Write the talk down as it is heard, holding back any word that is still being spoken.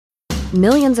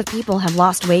Millions of people have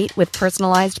lost weight with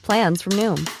personalized plans from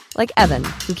Noom. Like Evan,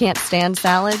 who can't stand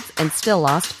salads and still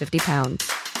lost 50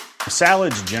 pounds.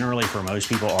 Salads generally for most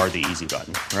people are the easy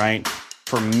button, right?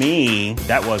 For me,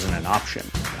 that wasn't an option.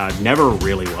 I never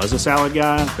really was a salad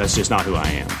guy. That's just not who I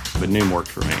am. But Noom worked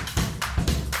for me.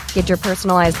 Get your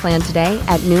personalized plan today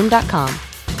at Noom.com.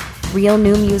 Real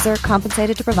Noom user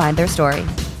compensated to provide their story.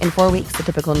 In 4 weeks, the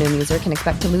typical Noom user can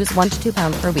expect to lose 1 to 2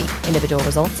 pounds per week. Individual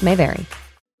results may vary.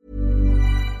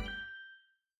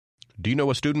 Do you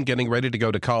know a student getting ready to go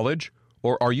to college?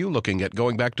 Or are you looking at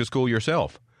going back to school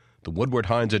yourself? The Woodward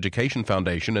Hines Education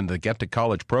Foundation and the Get to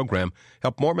College program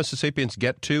help more Mississippians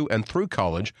get to and through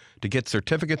college to get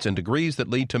certificates and degrees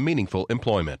that lead to meaningful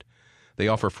employment. They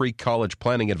offer free college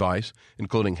planning advice,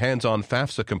 including hands-on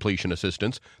FAFSA completion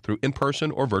assistance through in-person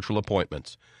or virtual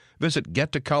appointments. Visit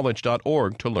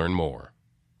gettocollege.org to learn more.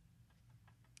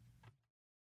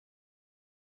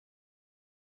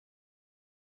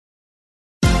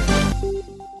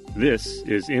 This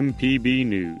is MPB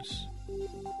News.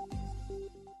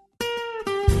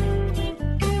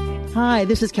 Hi,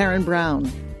 this is Karen Brown.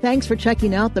 Thanks for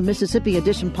checking out the Mississippi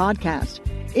Edition podcast.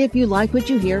 If you like what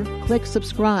you hear, click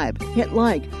subscribe, hit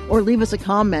like, or leave us a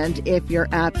comment if your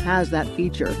app has that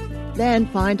feature. Then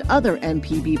find other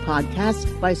MPB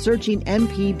podcasts by searching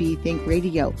MPB Think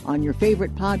Radio on your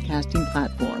favorite podcasting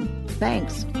platform.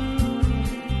 Thanks.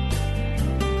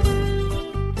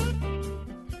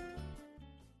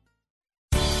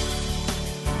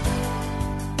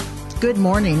 Good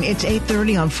morning. It's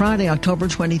 8:30 on Friday, October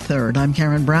 23rd. I'm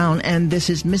Karen Brown, and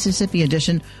this is Mississippi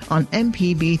Edition on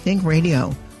MPB Think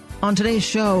Radio. On today's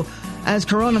show, as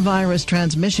coronavirus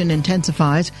transmission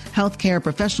intensifies, healthcare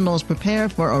professionals prepare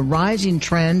for a rising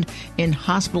trend in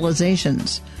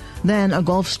hospitalizations. Then a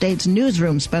Gulf States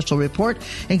Newsroom special report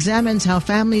examines how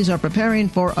families are preparing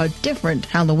for a different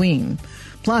Halloween.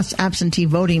 Plus, absentee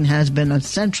voting has been a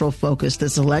central focus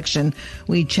this election.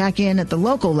 We check in at the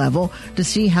local level to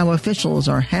see how officials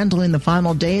are handling the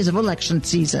final days of election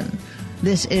season.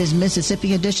 This is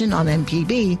Mississippi Edition on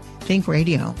MPB Think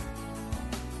Radio.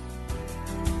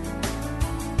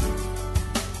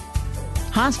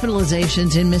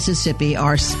 Hospitalizations in Mississippi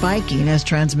are spiking as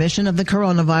transmission of the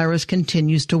coronavirus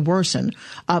continues to worsen,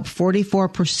 up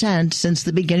 44% since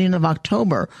the beginning of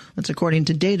October. That's according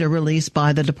to data released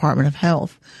by the Department of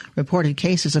Health. Reported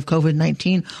cases of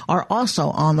COVID-19 are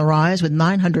also on the rise, with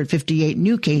 958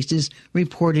 new cases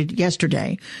reported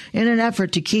yesterday. In an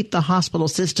effort to keep the hospital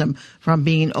system from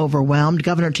being overwhelmed,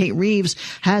 Governor Tate Reeves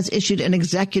has issued an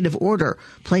executive order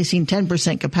placing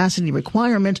 10% capacity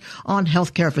requirement on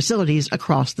healthcare facilities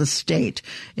across the state.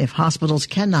 If hospitals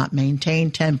cannot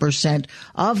maintain 10%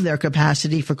 of their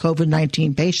capacity for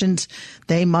COVID-19 patients,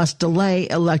 they must delay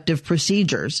elective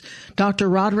procedures. Dr.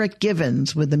 Roderick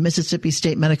Givens with the Mississippi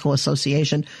State Medical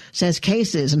Association says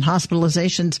cases and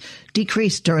hospitalizations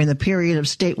decreased during the period of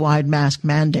statewide mask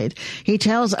mandate. He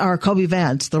tells our Kobe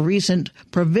Vance the recent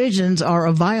provisions are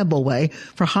a viable way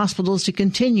for hospitals to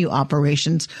continue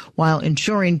operations while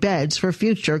ensuring beds for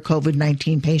future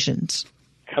COVID-19 patients.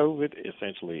 COVID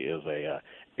essentially is a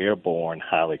airborne,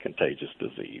 highly contagious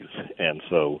disease. And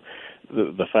so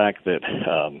the fact that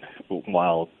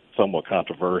while somewhat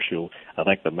controversial, I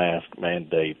think the mask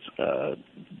mandates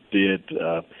did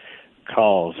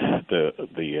cause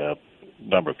the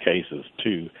number of cases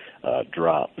to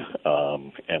drop.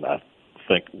 And I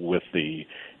think with the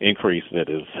increase that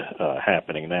is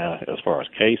happening now as far as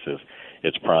cases,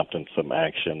 it's prompting some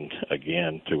action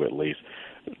again to at least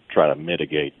try to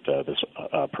mitigate this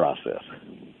process.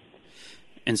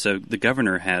 And so the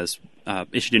governor has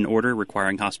issued an order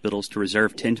requiring hospitals to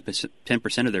reserve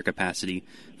 10% of their capacity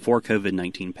for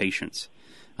COVID-19 patients.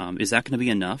 Is that going to be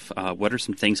enough? What are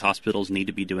some things hospitals need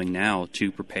to be doing now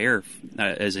to prepare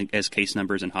as case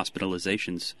numbers and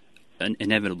hospitalizations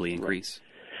inevitably increase?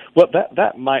 Well,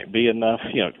 that might be enough.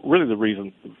 Really the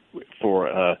reason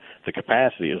for the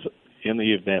capacity is in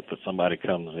the event that somebody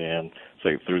comes in,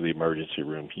 say through the emergency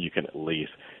room, you can at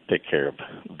least take care of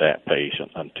that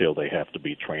patient until they have to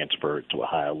be transferred to a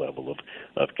higher level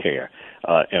of care.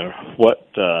 And what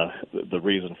the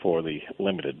reason for the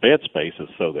limited bed space is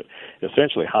so that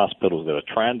essentially hospitals that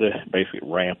are trying to basically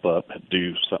ramp up,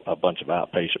 do a bunch of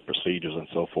outpatient procedures and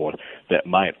so forth that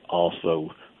might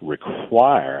also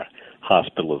require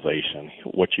hospitalization,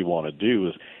 what you want to do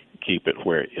is keep it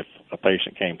where if a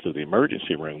patient came to the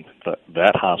emergency room,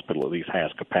 that hospital at least has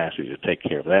capacity to take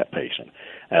care of that patient,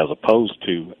 as opposed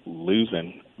to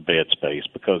losing bed space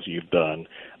because you've done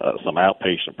some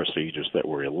outpatient procedures that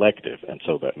were elective. And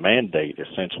so that mandate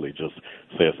essentially just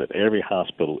says that every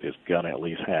hospital is going to at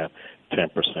least have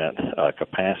 10%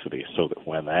 capacity so that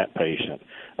when that patient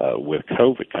with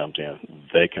COVID comes in,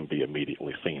 they can be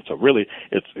immediately seen. So really,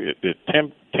 it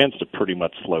tends to pretty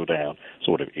much slow down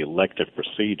sort of elective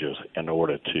procedures in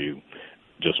order to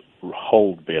just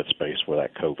hold bed space for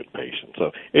that COVID patient. So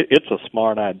it's a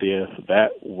smart idea. That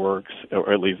works,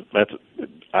 or at least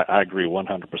I agree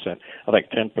 100%. I think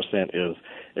 10% is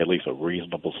at least a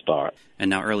reasonable start.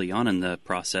 And now early on in the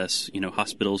process,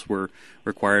 hospitals were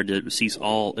required to cease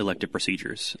all elective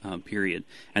procedures, period.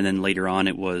 And then later on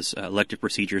it was elective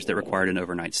procedures that required an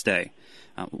overnight stay.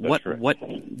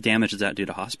 What damage does that do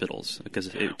to hospitals? Because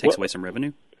it takes away some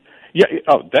revenue? Yeah,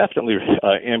 definitely.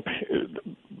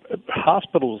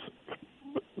 Hospitals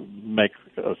make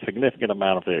a significant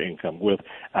amount of their income with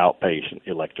outpatient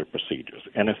elective procedures.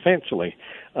 And essentially,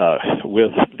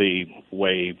 with the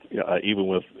way, even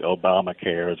with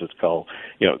Obamacare, as it's called,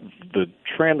 the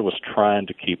trend was trying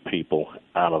to keep people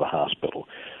out of the hospital.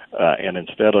 And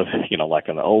instead of, like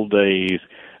in the old days,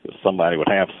 somebody would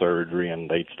have surgery and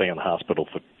they'd stay in the hospital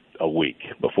for a week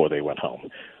before they went home.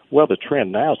 Well, the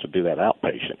trend now is to do that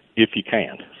outpatient, if you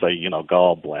can, say,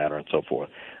 gallbladder and so forth,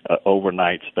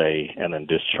 overnight stay and then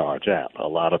discharge out. A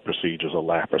lot of procedures are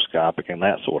laparoscopic and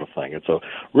that sort of thing. And so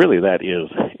really that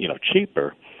is,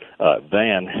 cheaper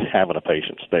than having a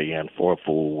patient stay in for a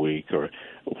full week or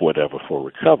whatever for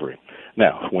recovery.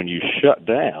 Now, when you shut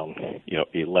down,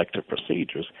 elective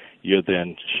procedures, you're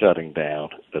then shutting down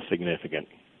a significant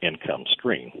income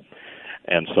stream.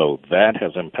 And so that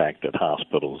has impacted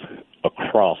hospitals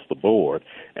across the board.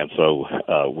 And so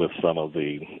with some of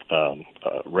the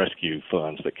rescue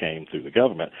funds that came through the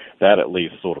government, that at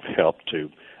least sort of helped to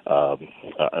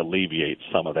alleviate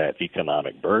some of that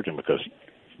economic burden, because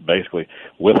basically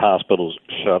with hospitals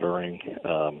shuttering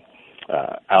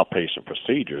outpatient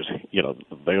procedures,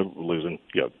 they're losing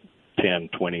 10,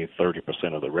 20,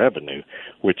 30% of the revenue,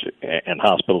 and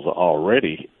hospitals are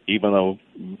already, even though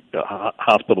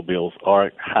hospital bills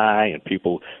are high and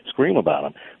people scream about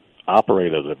them,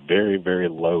 operate at a very, very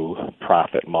low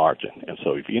profit margin. And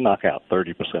so if you knock out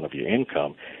 30% of your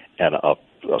income, and a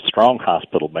strong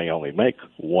hospital may only make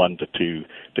 1 to 2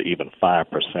 to even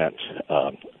 5%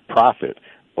 profit,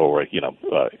 or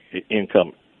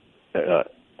income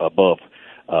above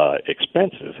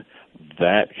expenses,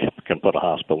 that can put a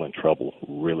hospital in trouble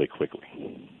really quickly.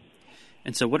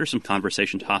 And so what are some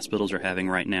conversations hospitals are having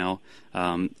right now?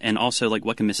 And also,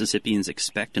 what can Mississippians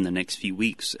expect in the next few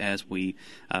weeks as we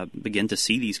begin to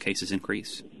see these cases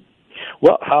increase?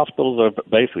 Well, hospitals are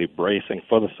basically bracing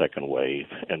for the second wave,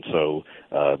 and so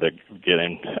they're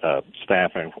getting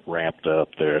staffing ramped up.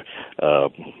 They're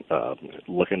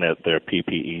looking at their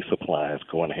PPE supplies,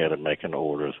 going ahead and making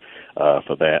orders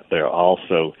for that. They're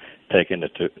also taking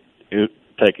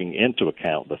into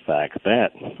account the fact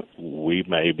that we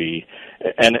may be,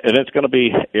 and it's going to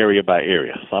be area by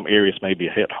area. Some areas may be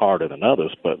hit harder than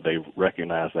others, but they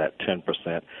recognize that 10%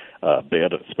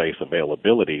 bed space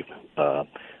availability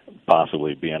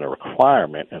possibly being a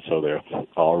requirement, and so they're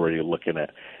already looking at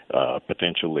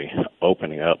potentially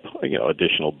opening up,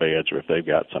 additional beds, or if they've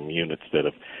got some units that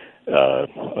have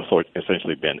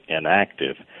essentially been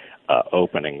inactive,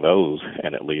 opening those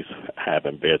and at least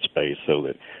having bed space so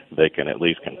that they can at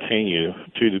least continue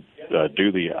to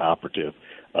do the operative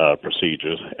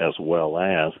procedures, as well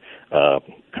as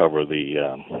cover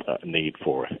the need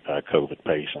for COVID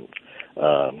patients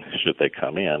should they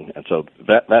come in. And so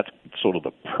that's sort of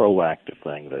the proactive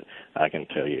thing that I can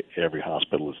tell you every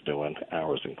hospital is doing,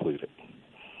 ours included.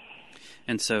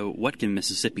 And so what can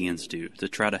Mississippians do to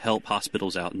try to help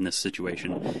hospitals out in this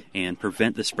situation and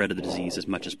prevent the spread of the disease as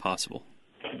much as possible?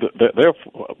 There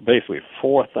are basically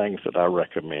 4 things that I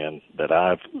recommend that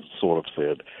I've sort of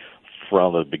said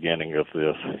from the beginning of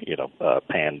this,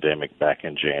 pandemic back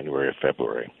in January or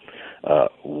February.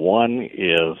 One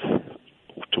is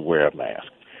to wear a mask.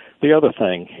 The other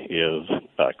thing is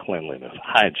cleanliness,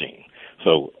 hygiene.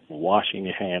 So washing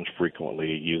your hands frequently,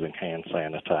 using hand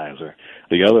sanitizer.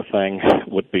 The other thing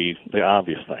would be the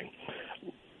obvious thing,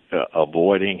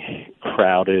 avoiding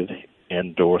crowded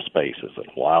indoor spaces. And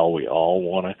while we all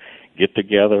want to get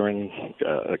together and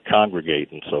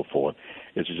congregate and so forth,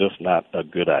 it's just not a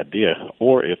good idea.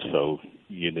 Or if so,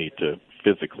 you need to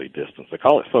physically distance. They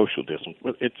call it social distance,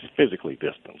 but it's physically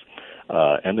distance.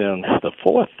 And then the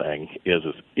 4th thing is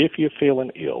if you're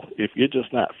feeling ill, if you're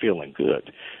just not feeling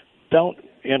good, don't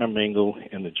intermingle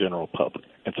in the general public.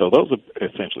 And so those are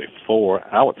essentially 4,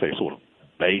 I would say, sort of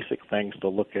basic things to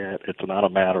look at. It's not a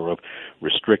matter of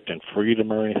restricting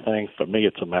freedom or anything. For me,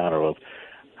 it's a matter of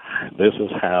This is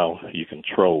how you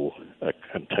control a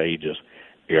contagious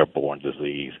airborne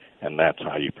disease, and that's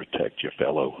how you protect your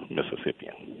fellow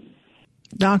Mississippian.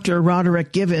 Dr.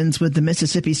 Roderick Givens with the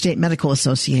Mississippi State Medical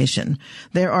Association.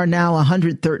 There are now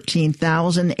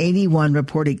 113,081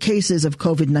 reported cases of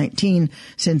COVID-19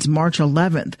 since March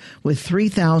 11th, with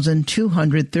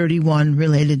 3,231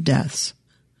 related deaths.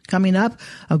 Coming up,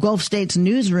 a Gulf States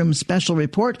Newsroom special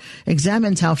report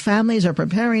examines how families are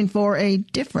preparing for a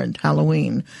different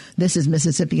Halloween. This is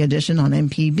Mississippi Edition on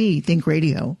MPB Think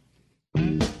Radio.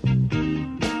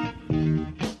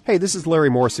 Hey, this is Larry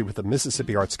Morrissey with the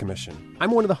Mississippi Arts Commission.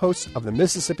 I'm one of the hosts of the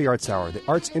Mississippi Arts Hour, the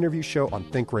arts interview show on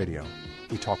Think Radio.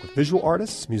 We talk with visual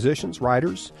artists, musicians,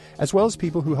 writers, as well as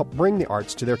people who help bring the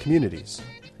arts to their communities.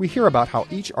 We hear about how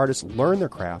each artist learned their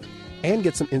craft and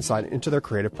get some insight into their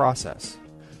creative process.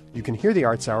 You can hear the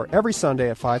Arts Hour every Sunday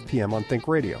at 5 p.m. on Think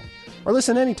Radio, or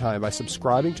listen anytime by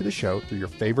subscribing to the show through your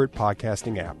favorite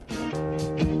podcasting app.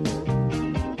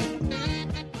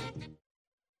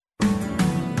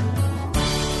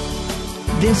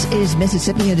 This is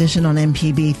Mississippi Edition on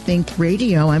MPB Think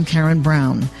Radio. I'm Karen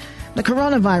Brown. The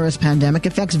coronavirus pandemic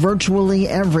affects virtually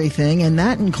everything, and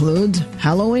that includes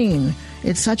Halloween.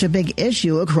 It's such a big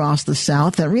issue across the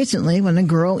South that recently, when a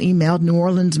girl emailed New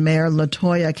Orleans Mayor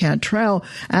LaToya Cantrell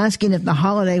asking if the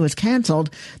holiday was canceled,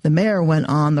 the mayor went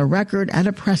on the record at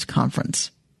a press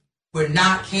conference. We're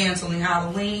not canceling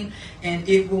Halloween, and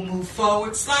it will move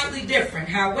forward slightly different.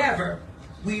 However,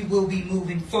 we will be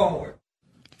moving forward.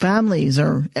 Families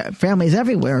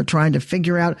everywhere are trying to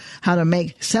figure out how to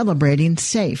make celebrating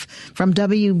safe. From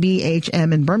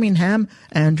WBHM in Birmingham,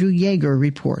 Andrew Yeager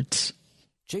reports.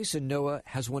 Jason Noah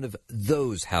has one of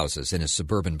those houses in his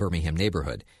suburban Birmingham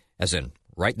neighborhood. As in,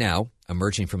 right now,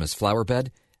 emerging from his flower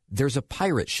bed, there's a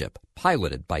pirate ship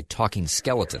piloted by talking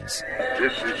skeletons.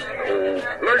 This is no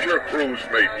pleasure cruise,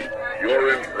 matey.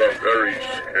 You're in for a very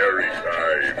scary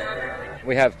time.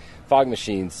 We have fog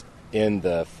machines in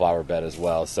the flower bed as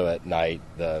well, so at night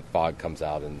the fog comes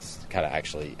out and kind of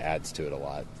actually adds to it a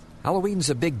lot. Halloween's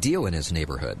a big deal in his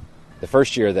neighborhood. The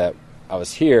first year that I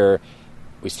was here,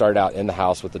 we started out in the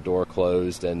house with the door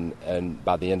closed, and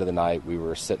by the end of the night we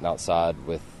were sitting outside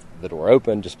with the door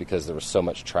open just because there was so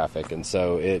much traffic, and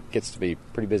so it gets to be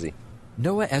pretty busy.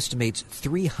 Noah estimates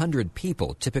 300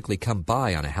 people typically come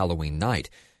by on a Halloween night.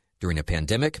 During a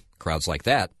pandemic, crowds like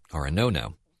that are a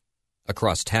no-no.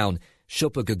 Across town,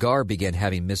 Shilpa Gagar began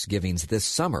having misgivings this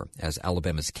summer as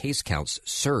Alabama's case counts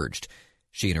surged.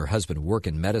 She and her husband work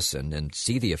in medicine and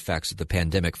see the effects of the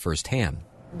pandemic firsthand.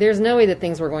 There's no way that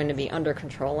things were going to be under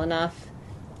control enough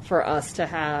for us to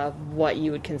have what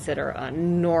you would consider a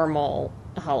normal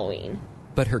Halloween.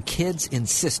 But her kids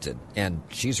insisted, and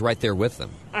she's right there with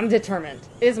them. I'm determined.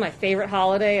 It is my favorite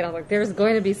holiday, and I'm like, there's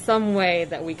going to be some way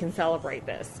that we can celebrate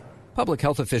this. Public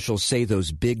health officials say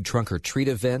those big trunk-or-treat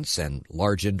events and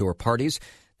large indoor parties,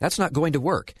 that's not going to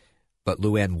work. But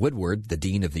Luann Woodward, the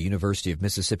dean of the University of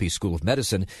Mississippi School of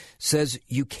Medicine, says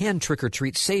you can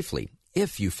trick-or-treat safely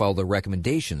if you follow the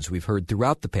recommendations we've heard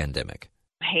throughout the pandemic.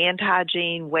 Hand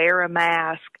hygiene, wear a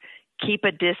mask, keep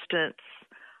a distance,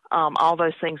 all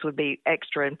those things would be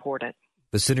extra important.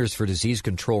 The Centers for Disease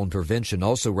Control and Prevention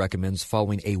also recommends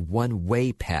following a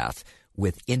one-way path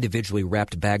with individually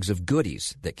wrapped bags of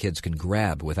goodies that kids can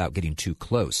grab without getting too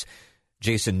close.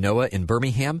 Jason Noah in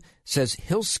Birmingham says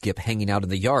he'll skip hanging out in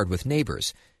the yard with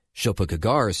neighbors. Shilpa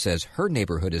Gagar says her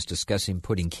neighborhood is discussing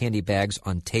putting candy bags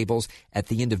on tables at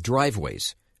the end of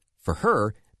driveways. For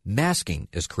her, masking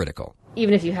is critical.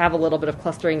 Even if you have a little bit of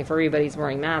clustering, if everybody's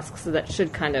wearing masks, so that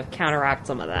should kind of counteract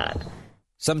some of that.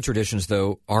 Some traditions,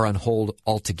 though, are on hold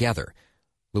altogether.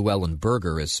 Llewellyn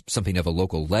Berger is something of a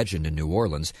local legend in New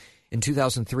Orleans. In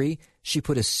 2003, she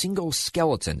put a single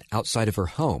skeleton outside of her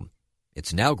home.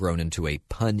 It's now grown into a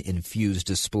pun-infused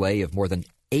display of more than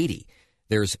 80.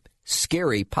 There's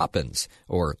Scary Poppins,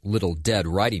 or Little Dead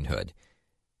Riding Hood.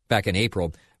 Back in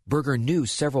April, Berger knew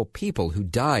several people who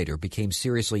died or became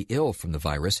seriously ill from the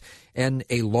virus, and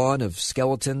a lawn of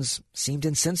skeletons seemed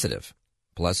insensitive.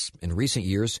 Plus, in recent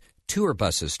years, tour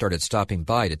buses started stopping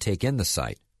by to take in the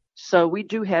site. So we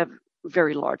do have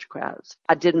very large crowds.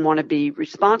 I didn't want to be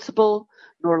responsible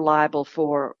nor liable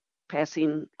for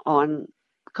passing on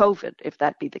COVID, if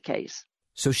that be the case.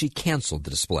 So she canceled the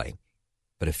display.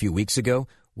 But a few weeks ago,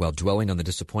 while dwelling on the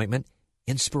disappointment,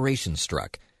 inspiration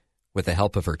struck. With the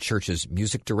help of her church's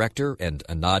music director and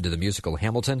a nod to the musical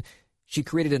Hamilton, she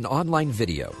created an online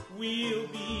video. We'll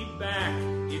be back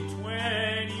in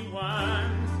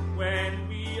 21 when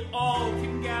we all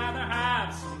can gather,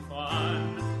 have some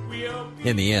fun.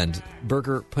 In the end,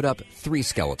 Berger put up 3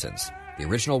 skeletons, the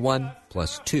original one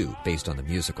plus 2 based on the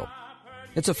musical.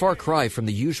 It's a far cry from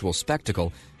the usual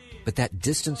spectacle, but that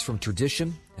distance from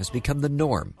tradition has become the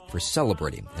norm for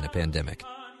celebrating in a pandemic.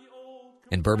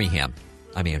 In Birmingham,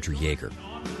 I'm Andrew Yeager.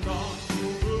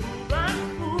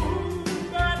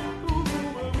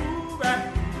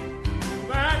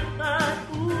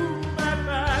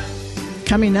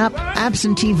 Coming up,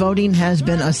 absentee voting has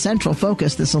been a central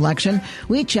focus this election.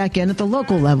 We check in at the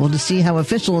local level to see how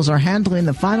officials are handling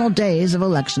the final days of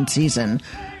election season.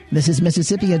 This is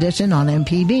Mississippi Edition on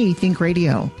MPB Think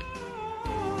Radio.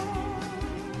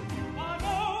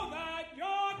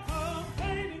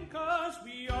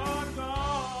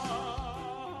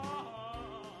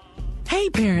 Hey,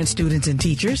 parents, students, and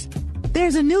teachers.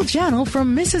 There's a new channel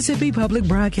from Mississippi Public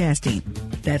Broadcasting.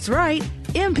 That's right,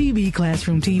 MPB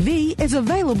Classroom TV is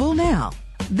available now.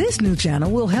 This new channel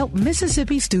will help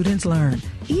Mississippi students learn,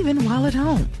 even while at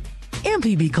home.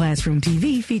 MPB Classroom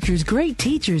TV features great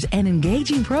teachers and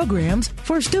engaging programs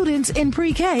for students in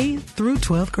pre-K through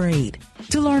 12th grade.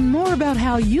 To learn more about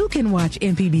how you can watch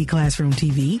MPB Classroom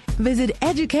TV, visit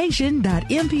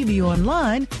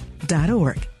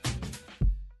education.mpbonline.org.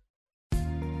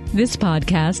 This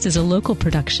podcast is a local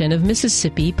production of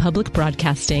Mississippi Public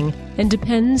Broadcasting and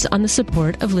depends on the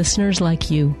support of listeners like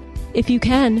you. If you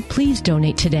can, please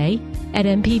donate today at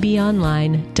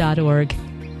mpbonline.org.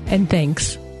 And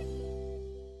thanks.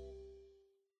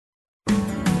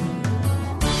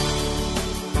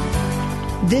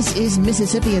 This is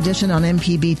Mississippi Edition on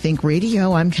MPB Think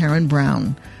Radio. I'm Karen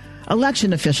Brown.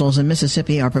 Election officials in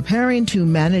Mississippi are preparing to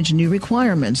manage new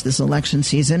requirements this election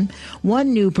season.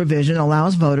 One new provision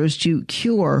allows voters to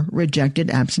cure rejected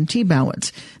absentee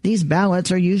ballots. These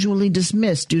ballots are usually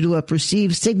dismissed due to a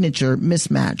perceived signature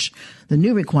mismatch. The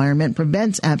new requirement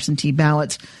prevents absentee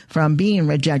ballots from being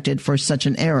rejected for such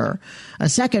an error. A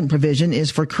second provision is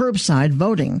for curbside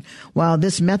voting. While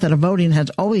this method of voting has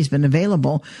always been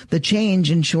available, the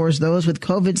change ensures those with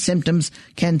COVID symptoms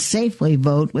can safely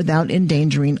vote without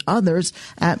endangering others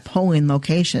at polling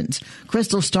locations.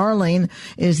 Crystal Starling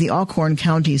is the Alcorn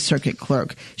County Circuit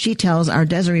Clerk. She tells our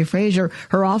Desiree Frazier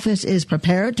her office is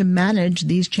prepared to manage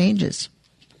these changes.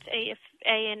 If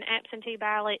an absentee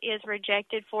ballot is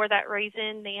rejected for that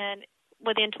reason, then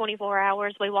within 24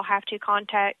 hours we will have to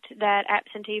contact that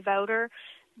absentee voter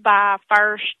by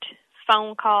first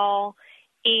phone call,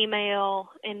 email,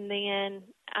 and then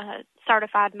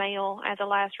certified mail as a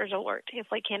last resort if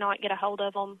we cannot get a hold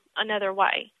of them another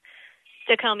way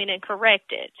to come in and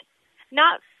correct it.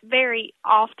 Not very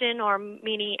often are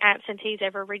many absentees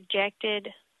ever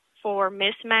rejected for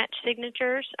mismatched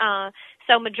signatures,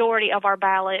 so majority of our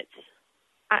ballots,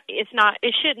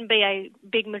 it shouldn't be a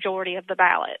big majority of the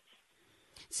ballots.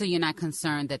 So you're not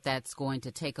concerned that that's going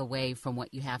to take away from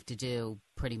what you have to do,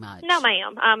 pretty much? No,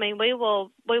 ma'am. I mean, we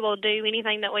will do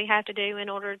anything that we have to do in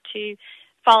order to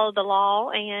follow the law,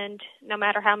 and no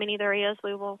matter how many there is,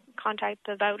 we will contact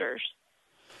the voters.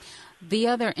 The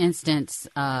other instance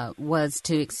was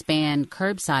to expand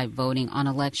curbside voting on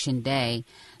Election Day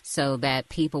so that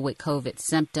people with COVID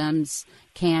symptoms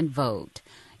can vote.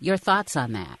 Your thoughts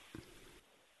on that?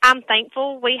 I'm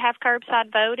thankful we have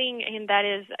curbside voting, and that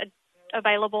is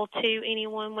available to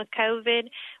anyone with COVID.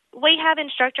 We have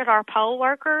instructed our poll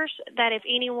workers that if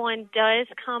anyone does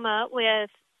come up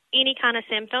with any kind of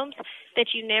symptoms,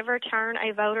 that you never turn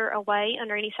a voter away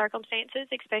under any circumstances,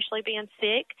 especially being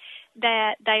sick,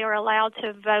 that they are allowed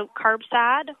to vote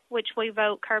curbside, which we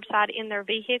vote curbside in their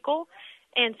vehicle.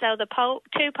 And so the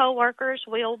two poll workers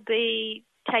will be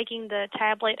taking the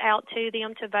tablet out to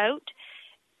them to vote.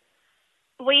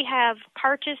 We have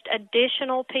purchased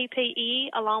additional PPE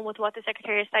along with what the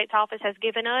Secretary of State's office has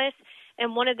given us,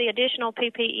 and one of the additional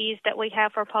PPEs that we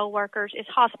have for poll workers is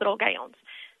hospital gowns.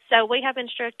 So we have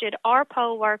instructed our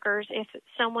poll workers, if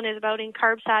someone is voting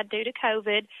curbside due to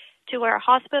COVID, to wear a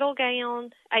hospital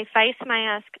gown, a face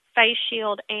mask, face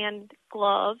shield, and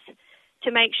gloves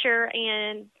to make sure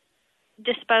and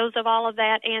dispose of all of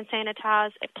that and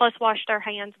sanitize, plus wash their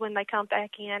hands when they come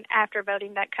back in after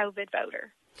voting that COVID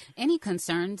voter. Any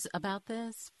concerns about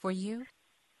this for you?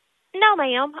 No,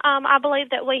 ma'am. I believe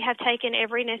that we have taken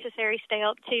every necessary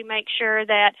step to make sure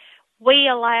that we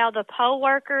allow the poll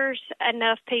workers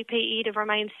enough PPE to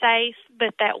remain safe,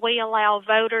 but that we allow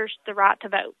voters the right to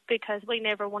vote, because we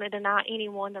never want to deny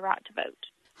anyone the right to vote.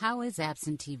 How is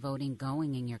absentee voting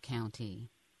going in your county?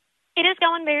 It is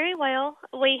going very well.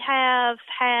 We have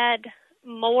had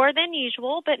more than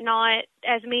usual, but not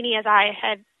as many as I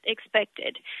had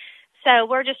expected. So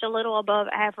we're just a little above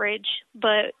average,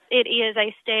 but it is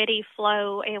a steady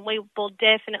flow, and we will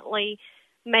definitely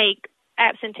make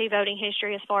absentee voting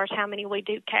history as far as how many we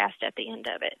do cast at the end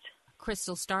of it.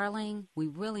 Crystal Starling, we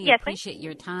really Yes, appreciate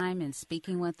your time and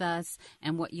speaking with us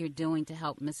and what you're doing to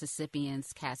help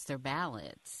Mississippians cast their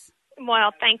ballots.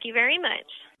 Well, thank you very much.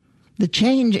 The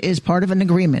change is part of an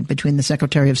agreement between the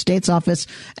Secretary of State's office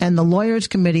and the Lawyers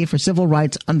Committee for Civil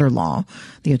Rights under law.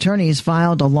 The attorneys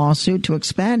filed a lawsuit to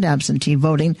expand absentee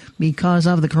voting because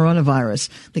of the coronavirus.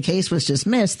 The case was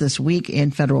dismissed this week in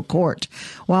federal court.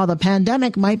 While the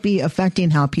pandemic might be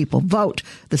affecting how people vote,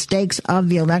 the stakes of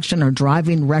the election are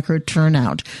driving record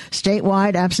turnout.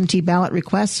 Statewide absentee ballot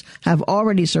requests have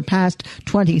already surpassed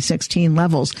 2016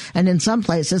 levels, and in some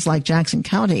places like Jackson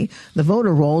County, the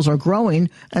voter rolls are growing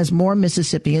as more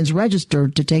Mississippians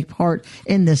registered to take part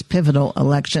in this pivotal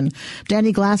election.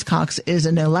 Danny Glasscox is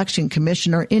an election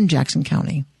commissioner in Jackson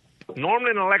County.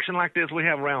 Normally in an election like this, we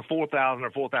have around 4,000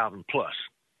 or 4,000 plus.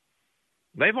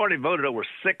 They've already voted over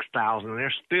 6,000, and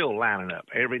they're still lining up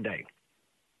every day.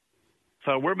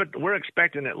 So we're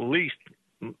expecting at least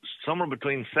somewhere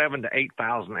between 7,000 to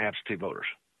 8,000 absentee voters.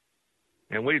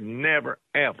 And we've never,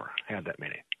 ever had that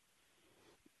many.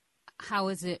 How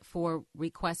is it for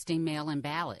requesting mail-in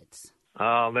ballots?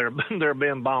 They're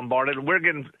being bombarded.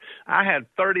 I had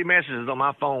 30 messages on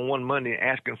my phone one Monday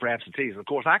asking for absentees. Of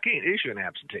course, I can't issue an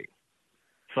absentee.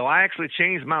 So I actually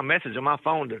changed my message on my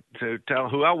phone to tell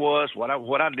who I was, what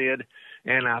I did,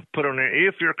 and I put on there,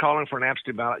 if you're calling for an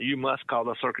absentee ballot, you must call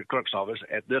the circuit clerk's office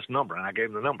at this number, and I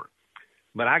gave them the number.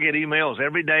 But I get emails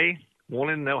every day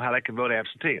wanting to know how they can vote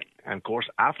absentee. And, of course,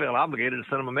 I feel obligated to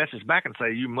send them a message back and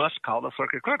say, you must call the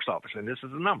circuit clerk's office, and this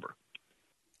is the number.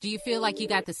 Do you feel like you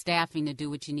got the staffing to do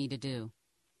what you need to do?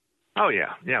 Oh,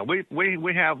 yeah. Yeah,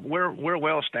 we're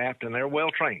well-staffed, and they're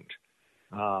well-trained.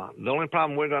 The only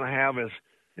problem we're going to have is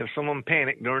if someone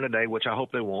panic during the day, which I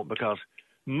hope they won't, because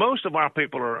most of our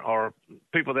people are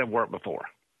people that have worked before.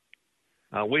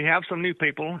 We have some new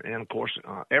people, and, of course,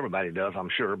 everybody does, I'm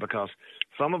sure, because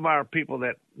some of our people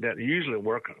that usually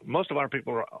work, most of our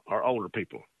people are older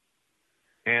people,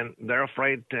 and they're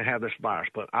afraid to have this virus.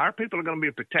 But our people are going to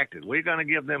be protected. We're going to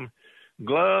give them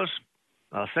gloves,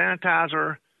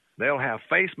 sanitizer. They'll have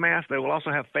face masks. They will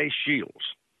also have face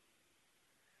shields.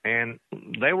 And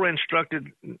they were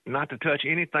instructed not to touch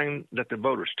anything that the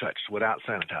voters touched without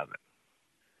sanitizing.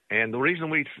 And the reason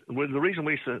we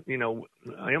emphasize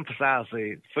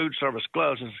the food service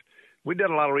gloves is we did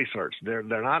a lot of research. There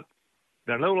are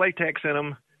no latex in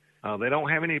them. They don't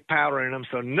have any powder in them,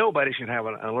 so nobody should have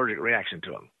an allergic reaction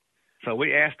to them. So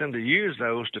we asked them to use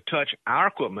those to touch our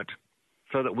equipment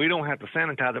so that we don't have to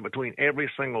sanitize it between every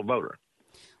single voter.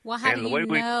 Well, how do you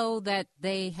know that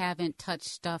they haven't touched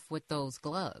stuff with those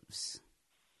gloves?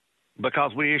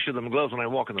 Because we issue them gloves when they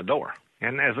walk in the door.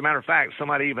 And as a matter of fact,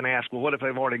 somebody even asked, well, what if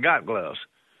they've already got gloves?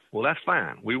 Well, that's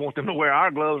fine. We want them to wear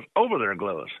our gloves over their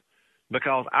gloves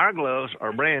because our gloves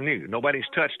are brand new. Nobody's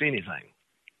touched anything.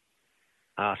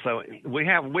 So we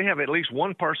have at least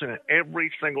one person in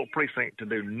every single precinct to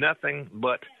do nothing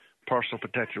but personal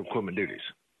protective equipment duties.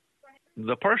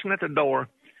 The person at the door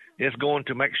is going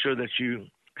to make sure that you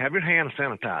have your hands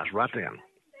sanitized right then.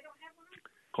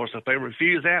 Of course, if they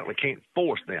refuse that, we can't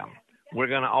force them. We're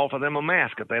going to offer them a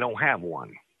mask if they don't have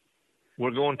one.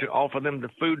 We're going to offer them the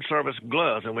food service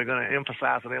gloves, and we're going to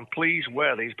emphasize to them, please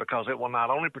wear these because it will not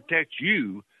only protect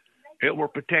you, it will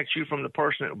protect you from the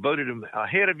person that voted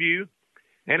ahead of you,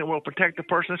 and it will protect the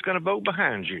person that's going to vote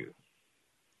behind you.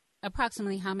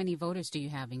 Approximately how many voters do you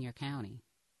have in your county?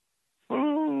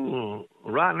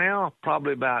 Right now,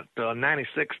 probably about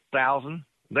 96,000.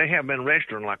 They have been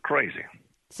registering like crazy.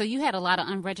 So you had a lot of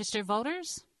unregistered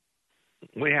voters?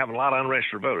 We have a lot of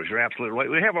unregistered voters. You're absolutely right.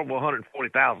 We have over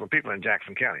 140,000 people in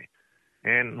Jackson County.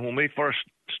 And when we first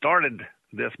started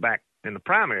this back in the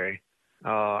primary,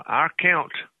 our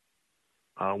count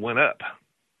went up,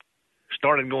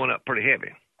 started going up pretty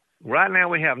heavy. Right now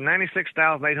we have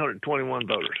 96,821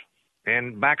 voters.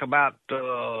 And back about,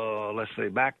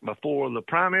 back before the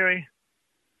primary,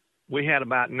 we had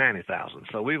about 90,000.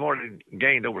 So we've already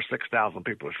gained over 6,000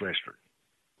 people that's registered.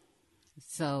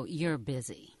 So you're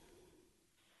busy.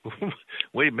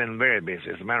 We've been very busy.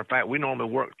 As a matter of fact, we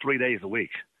normally work 3 days a week,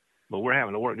 but we're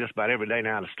having to work just about every day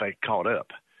now to stay caught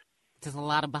up. There's a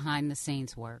lot of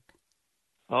behind-the-scenes work.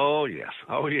 Oh, yes.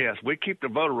 Oh, yes. We keep the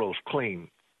voter rolls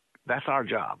clean. That's our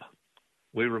job.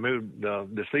 We remove the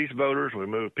deceased voters. We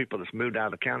remove people that's moved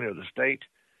out of the county or the state.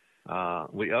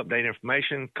 We update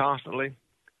information constantly,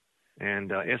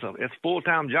 and it's a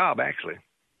full-time job, actually.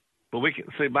 But we can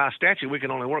see by statute we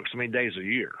can only work so many days a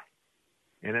year.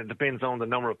 And it depends on the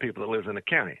number of people that lives in the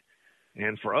county.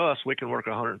 And for us, we can work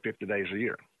 150 days a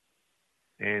year.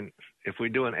 And if we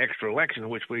do an extra election,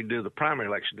 which we do the primary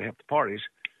election to help the parties,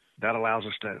 that allows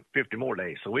us to have 50 more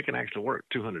days. So we can actually work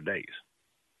 200 days.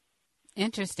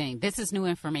 Interesting. This is new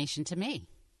information to me.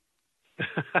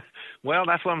 Well,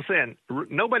 that's what I'm saying.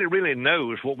 Nobody really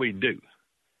knows what we do.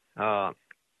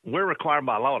 We're required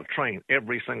by law to train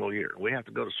every single year. We have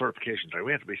to go to certification training.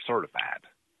 We have to be certified.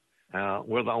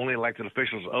 We're the only elected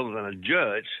officials other than a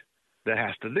judge that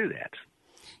has to do that.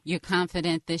 You're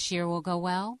confident this year will go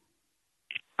well?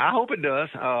 I hope it does.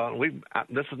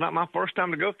 This is not my first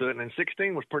time to go through it, and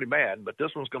 16 was pretty bad, but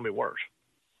this one's going to be worse.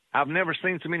 I've never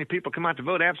seen so many people come out to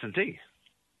vote absentee.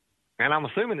 And I'm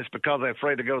assuming it's because they're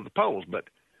afraid to go to the polls, but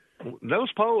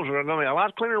those polls are going to be a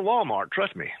lot cleaner than Walmart,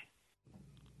 trust me.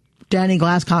 Danny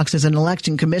Glasscox is an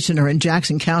election commissioner in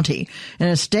Jackson County. In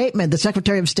a statement, the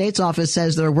Secretary of State's office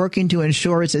says they're working to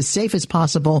ensure it's as safe as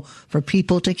possible for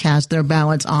people to cast their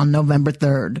ballots on November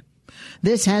 3rd.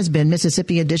 This has been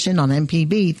Mississippi Edition on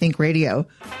MPB Think Radio.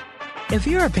 If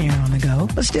you're a parent on the go,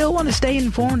 but still want to stay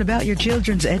informed about your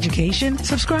children's education,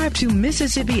 subscribe to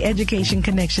Mississippi Education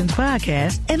Connections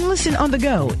podcast and listen on the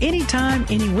go anytime,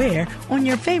 anywhere on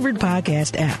your favorite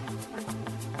podcast app.